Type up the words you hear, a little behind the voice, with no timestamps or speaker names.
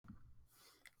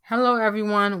Hello,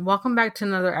 everyone. Welcome back to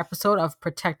another episode of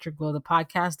Protect Your Glow, the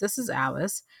podcast. This is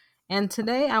Alice, and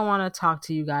today I want to talk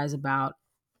to you guys about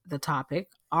the topic: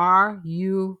 Are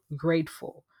you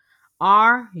grateful?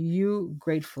 Are you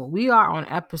grateful? We are on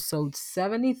episode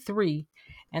 73,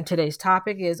 and today's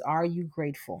topic is: Are you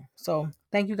grateful? So,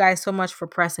 thank you guys so much for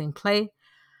pressing play.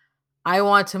 I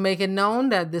want to make it known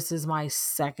that this is my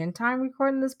second time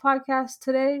recording this podcast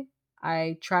today.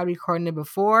 I tried recording it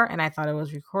before, and I thought it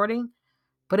was recording,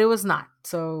 but it was not.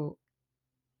 So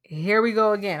here we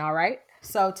go again. All right.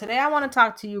 So today I want to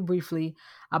talk to you briefly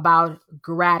about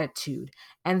gratitude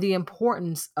and the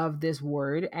importance of this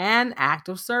word and act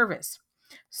of service.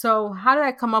 So, how did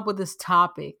I come up with this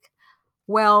topic?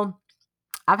 Well,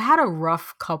 I've had a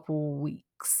rough couple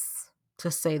weeks,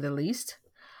 to say the least,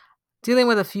 dealing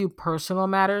with a few personal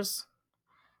matters.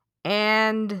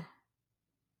 And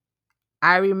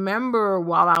I remember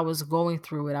while I was going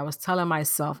through it, I was telling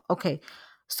myself, okay,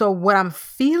 so what I'm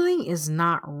feeling is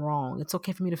not wrong. It's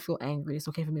okay for me to feel angry. It's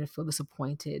okay for me to feel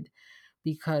disappointed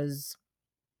because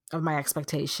of my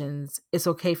expectations. It's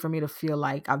okay for me to feel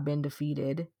like I've been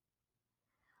defeated.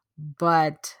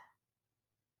 But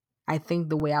I think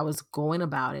the way I was going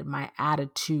about it, my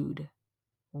attitude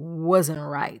wasn't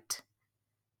right.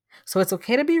 So it's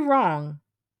okay to be wrong,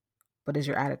 but is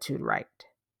your attitude right?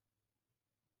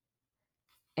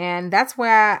 And that's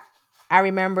where I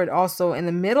remembered also in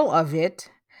the middle of it,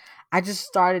 I just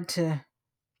started to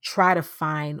try to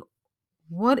find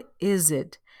what is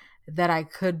it that I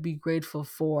could be grateful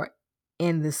for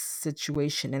in this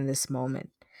situation, in this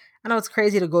moment. I know it's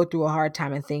crazy to go through a hard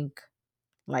time and think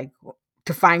like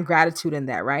to find gratitude in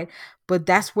that, right? But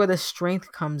that's where the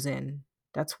strength comes in.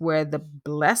 That's where the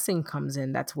blessing comes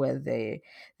in. That's where the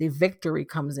victory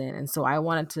comes in. And so I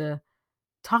wanted to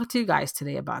talk to you guys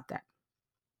today about that.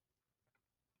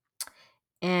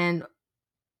 And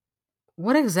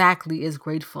what exactly is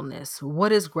gratefulness?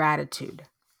 What is gratitude?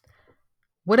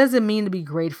 What does it mean to be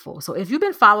grateful? So, if you've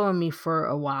been following me for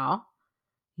a while,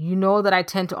 you know that I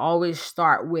tend to always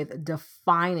start with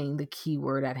defining the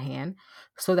keyword at hand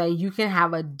so that you can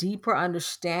have a deeper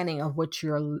understanding of what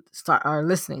are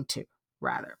listening to,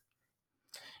 rather.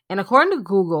 And according to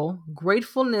Google,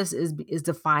 gratefulness is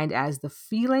defined as the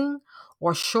feeling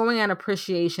or showing an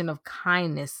appreciation of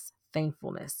kindness,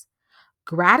 thankfulness.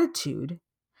 Gratitude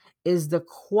is the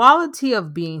quality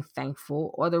of being thankful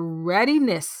or the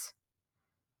readiness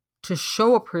to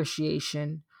show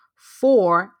appreciation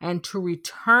for and to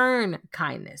return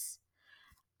kindness.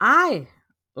 I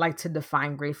like to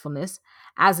define gratefulness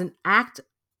as an act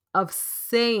of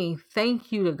saying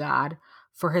thank you to God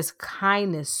for his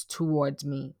kindness towards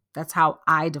me. That's how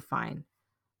I define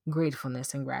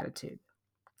gratefulness and gratitude.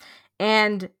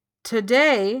 And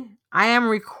today I am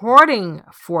recording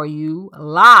for you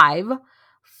live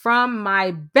from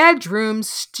my bedroom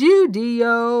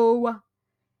studio.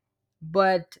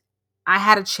 But I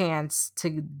had a chance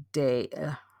today.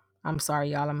 I'm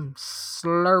sorry, y'all. I'm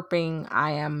slurping.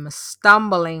 I am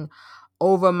stumbling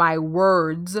over my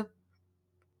words.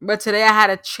 But today I had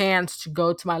a chance to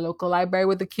go to my local library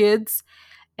with the kids.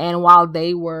 And while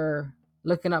they were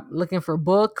looking for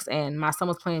books and my son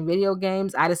was playing video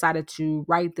games, I decided to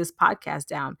write this podcast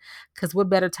down. Because what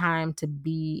better time to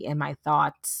be in my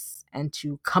thoughts and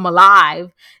to come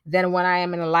alive than when I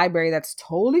am in a library that's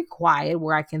totally quiet,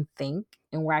 where I can think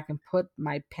and where I can put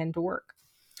my pen to work.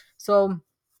 So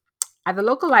at the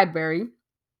local library,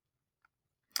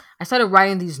 I started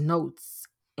writing these notes,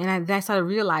 and then I started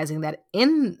realizing that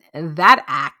in that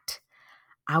act,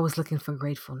 I was looking for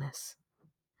gratefulness.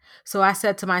 So I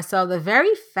said to myself, the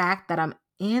very fact that I'm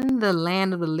in the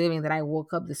land of the living, that I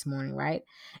woke up this morning, right?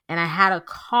 And I had a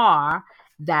car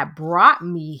that brought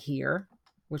me here,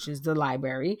 which is the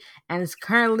library, and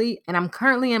I'm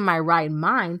currently in my right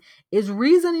mind, is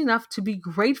reason enough to be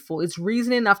grateful. It's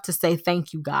reason enough to say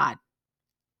thank you, God.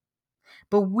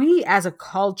 But we as a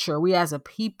culture, we as a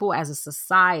people, as a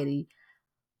society,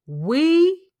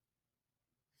 we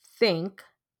think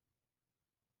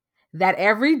that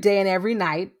every day and every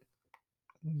night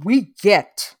we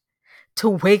get to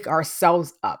wake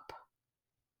ourselves up.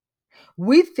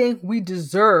 We think we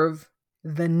deserve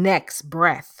the next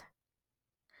breath,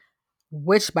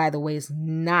 which, by the way, is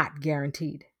not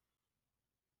guaranteed.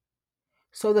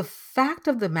 So the fact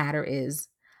of the matter is,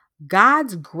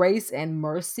 God's grace and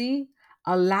mercy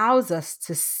allows us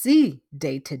to see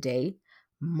day to day,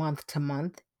 month to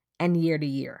month, and year to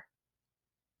year.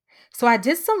 So I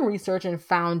did some research and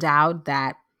found out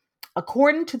that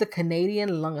according to the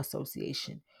Canadian Lung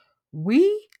Association,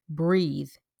 we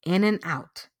breathe in and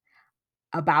out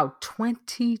about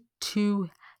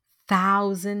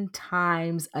 22,000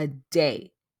 times a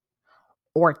day,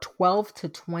 or 12 to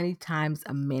 20 times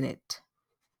a minute.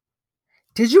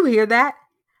 Did you hear that?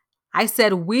 I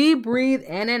said we breathe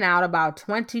in and out about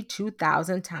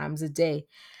 22,000 times a day.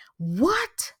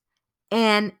 What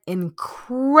an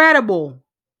incredible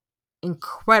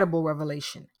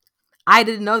revelation. I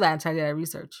didn't know that until I did that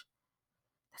research.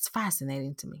 That's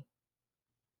fascinating to me.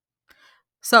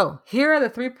 So, here are the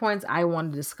 3 points I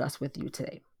want to discuss with you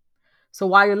today. So,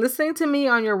 while you're listening to me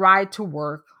on your ride to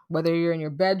work, whether you're in your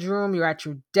bedroom, you're at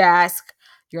your desk,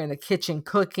 you're in the kitchen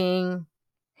cooking,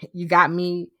 you got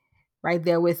me right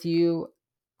there with you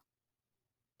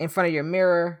in front of your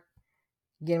mirror,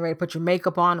 getting ready to put your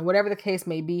makeup on, whatever the case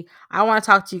may be, I want to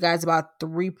talk to you guys about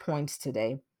 3 points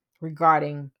today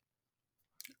regarding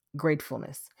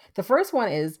gratefulness. The first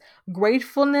one is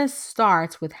gratefulness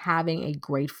starts with having a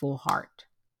grateful heart.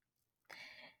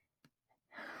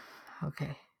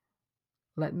 Okay,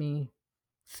 let me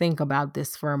think about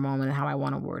this for a moment and how I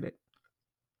want to word it.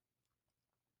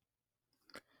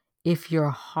 If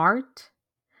your heart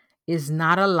is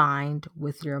not aligned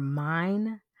with your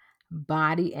mind,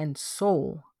 body, and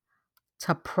soul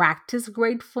to practice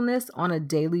gratefulness on a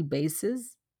daily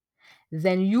basis,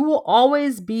 then you will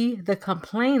always be the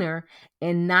complainer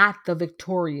and not the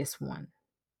victorious one.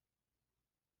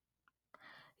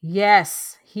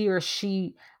 Yes, he or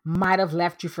she might have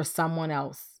left you for someone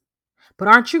else. But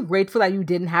aren't you grateful that you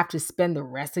didn't have to spend the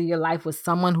rest of your life with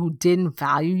someone who didn't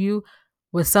value you,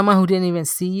 with someone who didn't even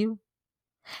see you?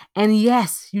 And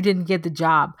yes, you didn't get the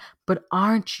job, but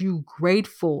aren't you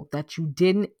grateful that you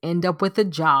didn't end up with a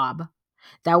job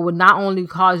that would not only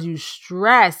cause you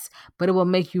stress, but it will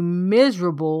make you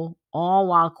miserable, all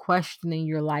while questioning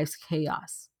your life's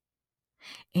chaos?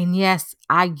 And yes,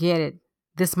 I get it.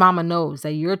 This mama knows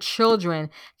that your children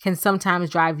can sometimes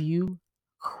drive you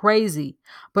crazy,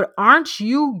 but aren't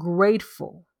you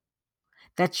grateful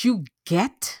that you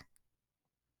get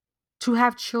to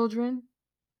have children?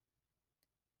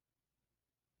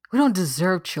 We don't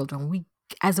deserve children. We,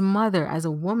 as a mother, as a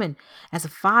woman, as a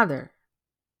father,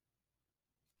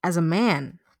 as a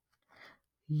man,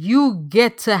 you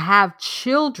get to have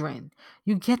children.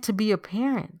 You get to be a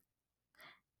parent.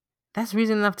 That's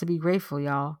reason enough to be grateful,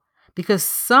 y'all. Because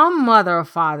some mother or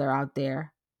father out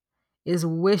there is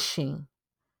wishing,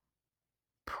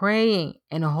 praying,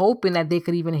 and hoping that they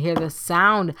could even hear the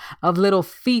sound of little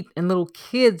feet and little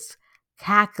kids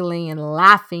cackling and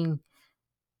laughing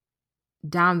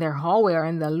down their hallway or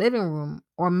in the living room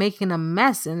or making a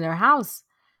mess in their house.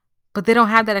 But they don't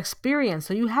have that experience.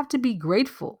 So you have to be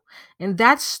grateful. And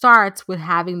that starts with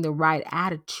having the right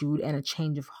attitude and a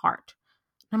change of heart.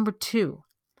 Number 2,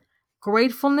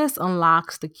 gratefulness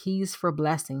unlocks the keys for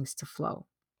blessings to flow.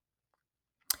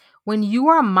 When you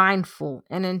are mindful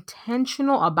and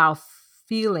intentional about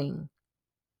feeling,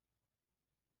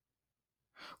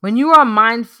 when you are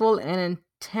mindful and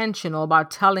intentional about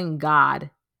telling God,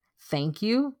 thank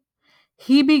you,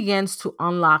 He begins to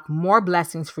unlock more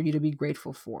blessings for you to be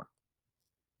grateful for.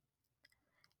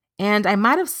 And I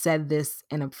might have said this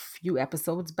in a few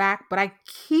episodes back, but I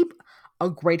keep a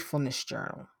gratefulness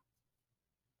journal.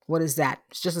 What is that?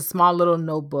 It's just a small little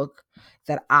notebook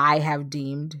that I have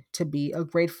deemed to be a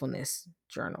gratefulness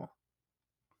journal.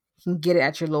 You can get it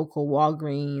at your local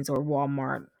Walgreens or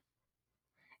Walmart.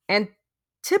 And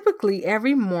typically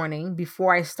every morning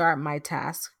before I start my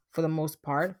task, for the most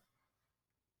part,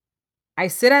 I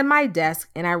sit at my desk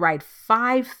and I write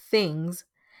 5 things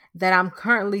that I'm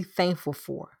currently thankful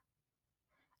for.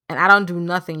 And I don't do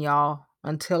nothing, y'all,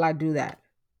 until I do that.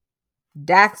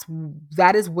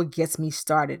 That is what gets me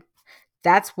started.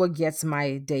 That's what gets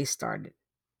my day started.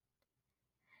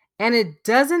 And it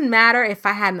doesn't matter if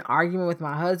I had an argument with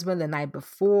my husband the night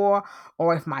before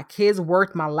or if my kids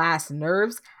worked my last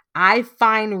nerves. I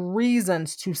find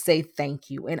reasons to say thank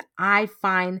you. And I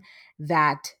find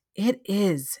that it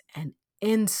is an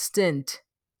instant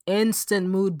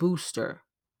mood booster.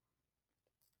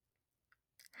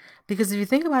 Because if you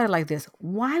think about it like this,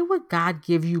 why would God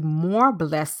give you more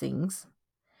blessings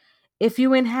if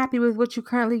you ain't happy with what you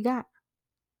currently got?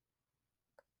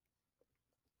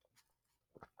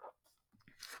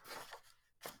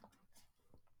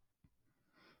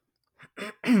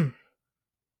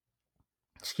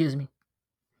 Excuse me.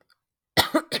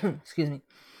 Excuse me.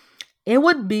 It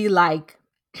would be like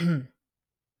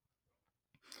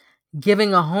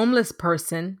giving a homeless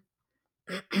person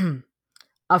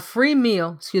a free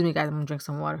meal. Excuse me, guys. I'm gonna drink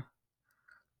some water.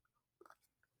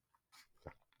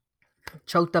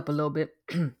 Choked up a little bit.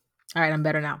 All right, I'm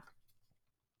better now.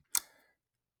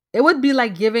 It would be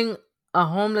like giving a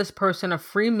homeless person a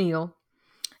free meal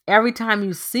every time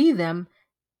you see them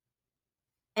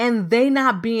and they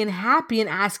not being happy and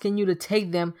asking you to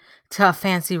take them to a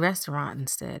fancy restaurant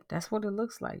instead. That's what it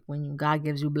looks like when God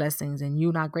gives you blessings and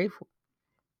you not grateful.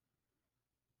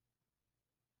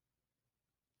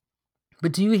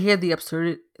 But do you hear the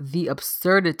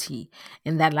absurdity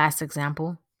in that last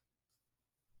example?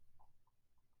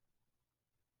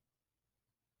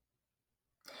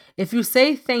 If you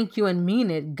say thank you and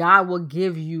mean it, God will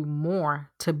give you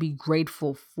more to be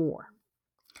grateful for.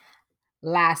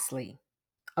 Lastly,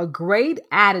 a great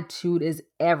attitude is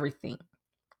everything.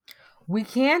 We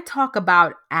can't talk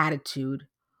about attitude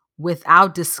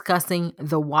without discussing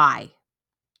the why.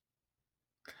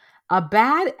 A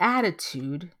bad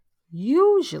attitude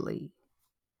usually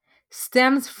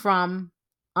stems from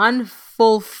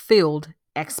unfulfilled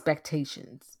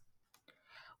expectations.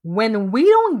 When we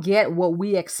don't get what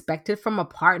we expected from a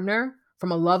partner,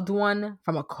 from a loved one,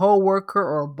 from a coworker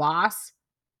or a boss,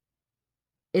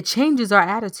 it changes our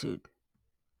attitude.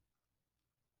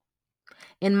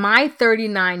 In my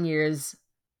 39 years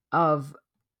of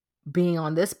being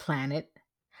on this planet,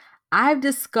 I've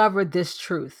discovered this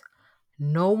truth.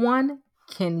 No one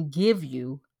can give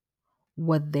you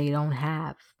what they don't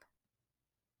have,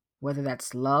 whether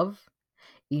that's love,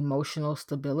 emotional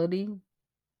stability,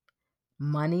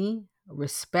 money,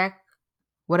 respect,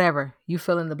 whatever, you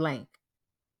fill in the blank.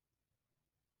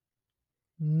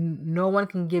 No one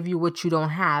can give you what you don't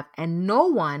have, and no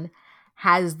one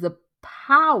has the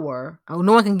power, or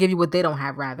no one can give you what they don't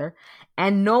have, rather,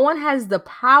 and no one has the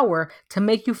power to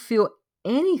make you feel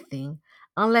anything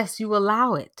unless you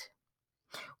allow it.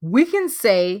 We can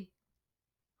say,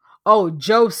 oh,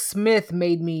 Joe Smith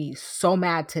made me so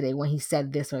mad today when he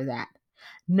said this or that.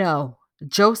 No,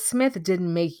 Joe Smith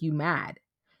didn't make you mad.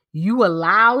 You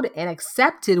allowed and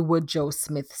accepted what Joe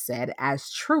Smith said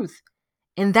as truth.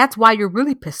 And that's why you're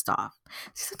really pissed off.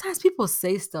 Sometimes people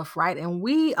say stuff, right? And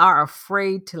we are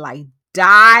afraid to like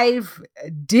dive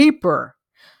deeper.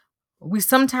 We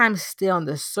sometimes stay on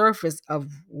the surface of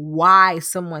why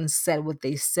someone said what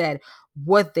they said,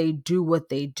 what they do, what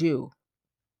they do.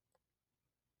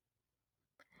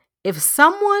 If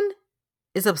someone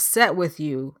is upset with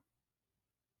you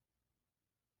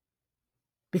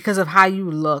because of how you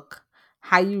look,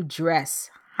 how you dress,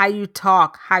 how you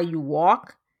talk, how you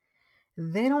walk,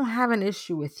 they don't have an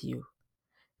issue with you.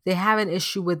 They have an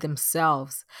issue with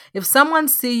themselves. If someone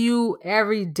see you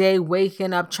every day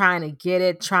waking up trying to get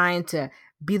it, trying to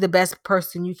be the best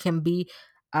person you can be,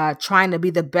 trying to be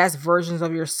the best versions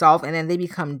of yourself, and then they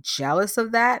become jealous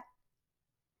of that,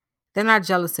 they're not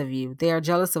jealous of you. They are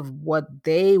jealous of what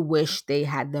they wish they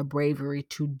had the bravery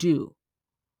to do.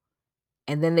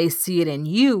 And then they see it in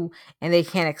you and they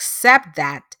can't accept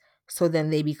that. So then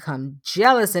they become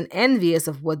jealous and envious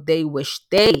of what they wish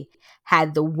they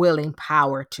had the willing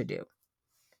power to do.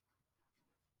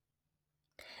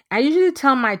 I usually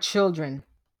tell my children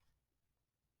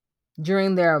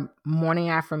during their morning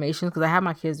affirmations, because I have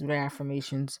my kids do their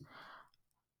affirmations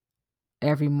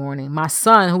every morning. My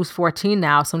son, who's 14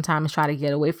 now, sometimes try to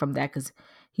get away from that because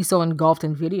he's so engulfed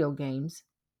in video games.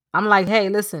 I'm like, hey,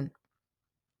 listen,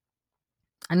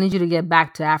 I need you to get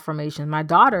back to affirmations. My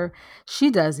daughter, she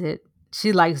does it.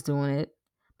 She likes doing it.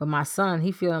 But my son,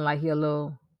 he feeling like he a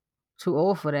little too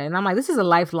old for that. And I'm like, this is a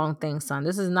lifelong thing, son.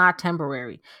 This is not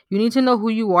temporary. You need to know who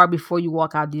you are before you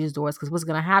walk out these doors. Because what's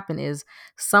going to happen is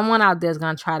someone out there is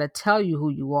going to try to tell you who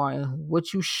you are and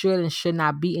what you should and should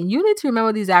not be. And you need to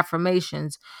remember these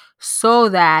affirmations so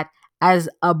that as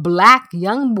a black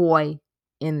young boy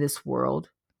in this world,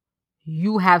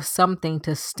 you have something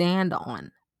to stand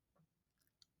on.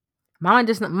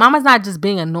 Mama's not just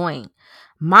being annoying.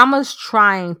 Mama's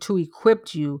trying to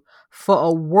equip you for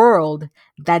a world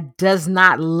that does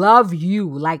not love you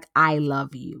like I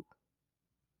love you.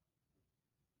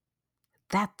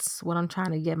 That's what I'm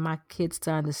trying to get my kids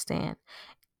to understand.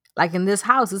 Like in this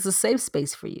house, it's a safe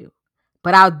space for you.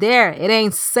 But out there, it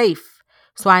ain't safe.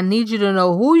 So I need you to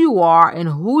know who you are and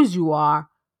whose you are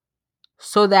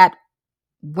so that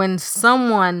when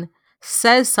someone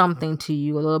says something to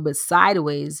you a little bit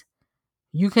sideways,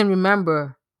 you can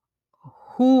remember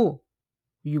who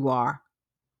you are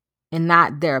and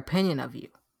not their opinion of you.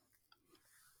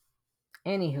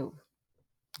 Anywho,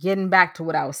 getting back to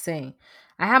what I was saying.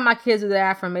 I have my kids do their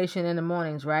affirmation in the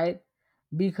mornings, right?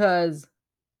 Because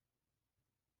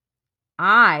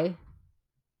I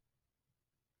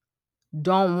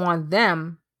don't want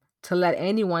them to let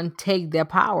anyone take their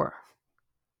power.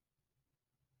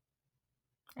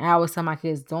 And I always tell my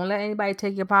kids, don't let anybody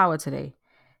take your power today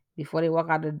before they walk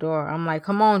out the door. I'm like,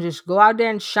 come on, just go out there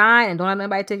and shine and don't let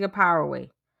anybody take your power away.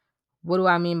 What do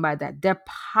I mean by that? Their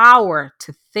power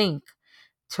to think,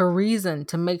 to reason,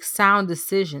 to make sound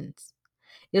decisions.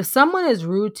 If someone is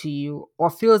rude to you or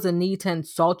feels a need to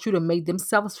insult you to make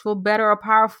themselves feel better or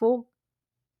powerful,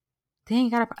 they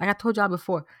ain't got, like I told y'all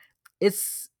before,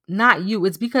 it's not you.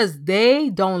 It's because they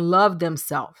don't love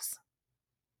themselves.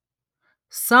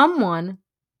 Someone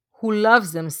who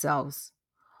loves themselves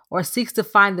or seeks to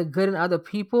find the good in other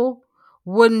people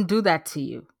wouldn't do that to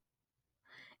you.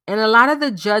 And a lot of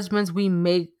the judgments we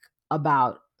make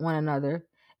about one another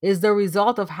is the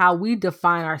result of how we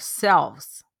define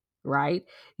ourselves, right?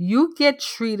 You get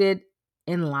treated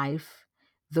in life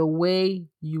the way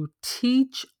you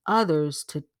teach others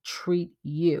to treat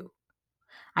you.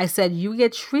 I said you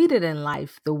get treated in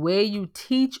life the way you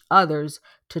teach others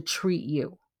to treat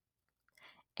you.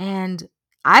 And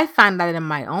I find that in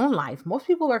my own life, most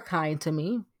people are kind to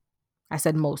me. I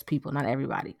said most people, not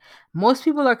everybody. Most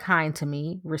people are kind to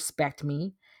me, respect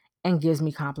me, and gives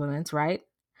me compliments, right?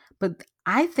 But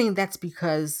I think that's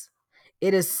because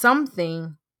it is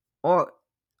something or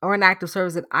or an act of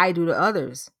service that I do to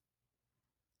others.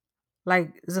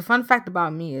 Like the fun fact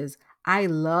about me is I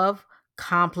love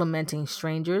complimenting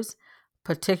strangers,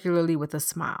 particularly with a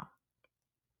smile,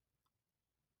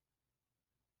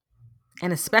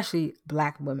 and especially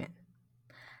black women.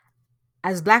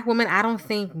 As black women, I don't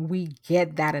think we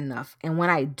get that enough. And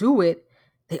when I do it,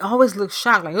 they always look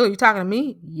shocked, like, oh, you talking to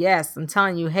me? Yes, I'm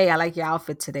telling you, hey, I like your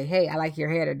outfit today. Hey, I like your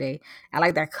hair today. I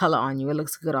like that color on you. It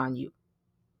looks good on you.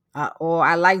 Or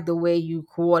I like the way you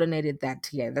coordinated that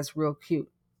together. That's real cute.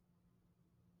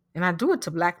 And I do it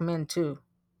to black men too.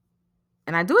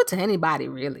 And I do it to anybody,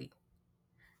 really.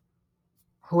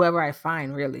 Whoever I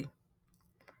find, really.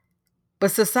 But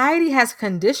society has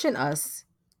conditioned us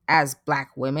as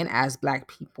black women, as black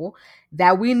people,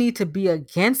 that we need to be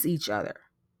against each other.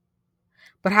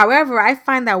 But however, I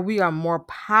find that we are more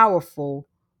powerful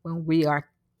when we are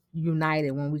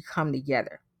united, when we come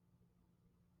together.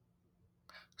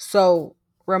 So,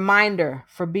 reminder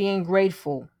for being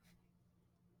grateful,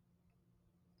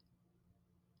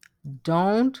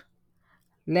 don't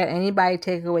let anybody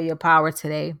take away your power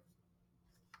today.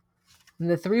 And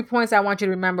the 3 points I want you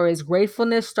to remember is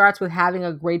gratefulness starts with having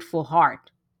a grateful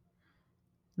heart.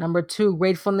 Number 2,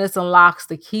 gratefulness unlocks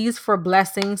the keys for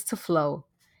blessings to flow.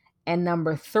 And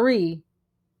number 3,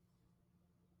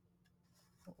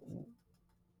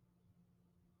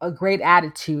 a great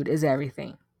attitude is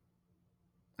everything.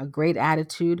 A great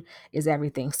attitude is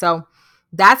everything. So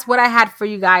that's what I had for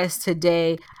you guys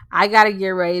today. I got to get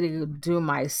ready to do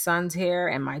my son's hair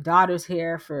and my daughter's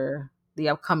hair for the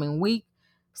upcoming week.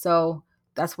 So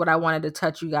that's what I wanted to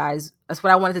touch you guys. That's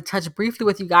what I wanted to touch briefly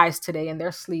with you guys today. And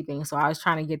they're sleeping. So I was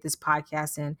trying to get this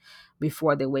podcast in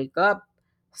before they wake up.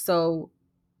 So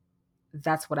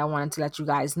that's what I wanted to let you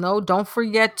guys know. Don't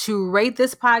forget to rate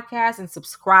this podcast and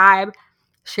subscribe.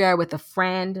 Share it with a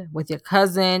friend, with your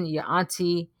cousin, your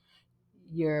auntie,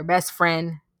 your best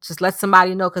friend. Just let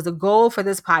somebody know, because the goal for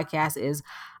this podcast is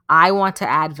I want to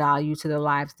add value to the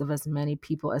lives of as many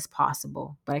people as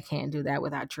possible, but I can't do that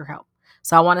without your help.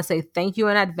 So I want to say thank you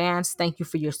in advance. Thank you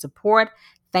for your support.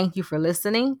 Thank you for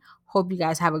listening. Hope you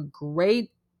guys have a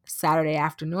great Saturday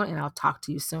afternoon, and I'll talk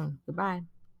to you soon. Goodbye.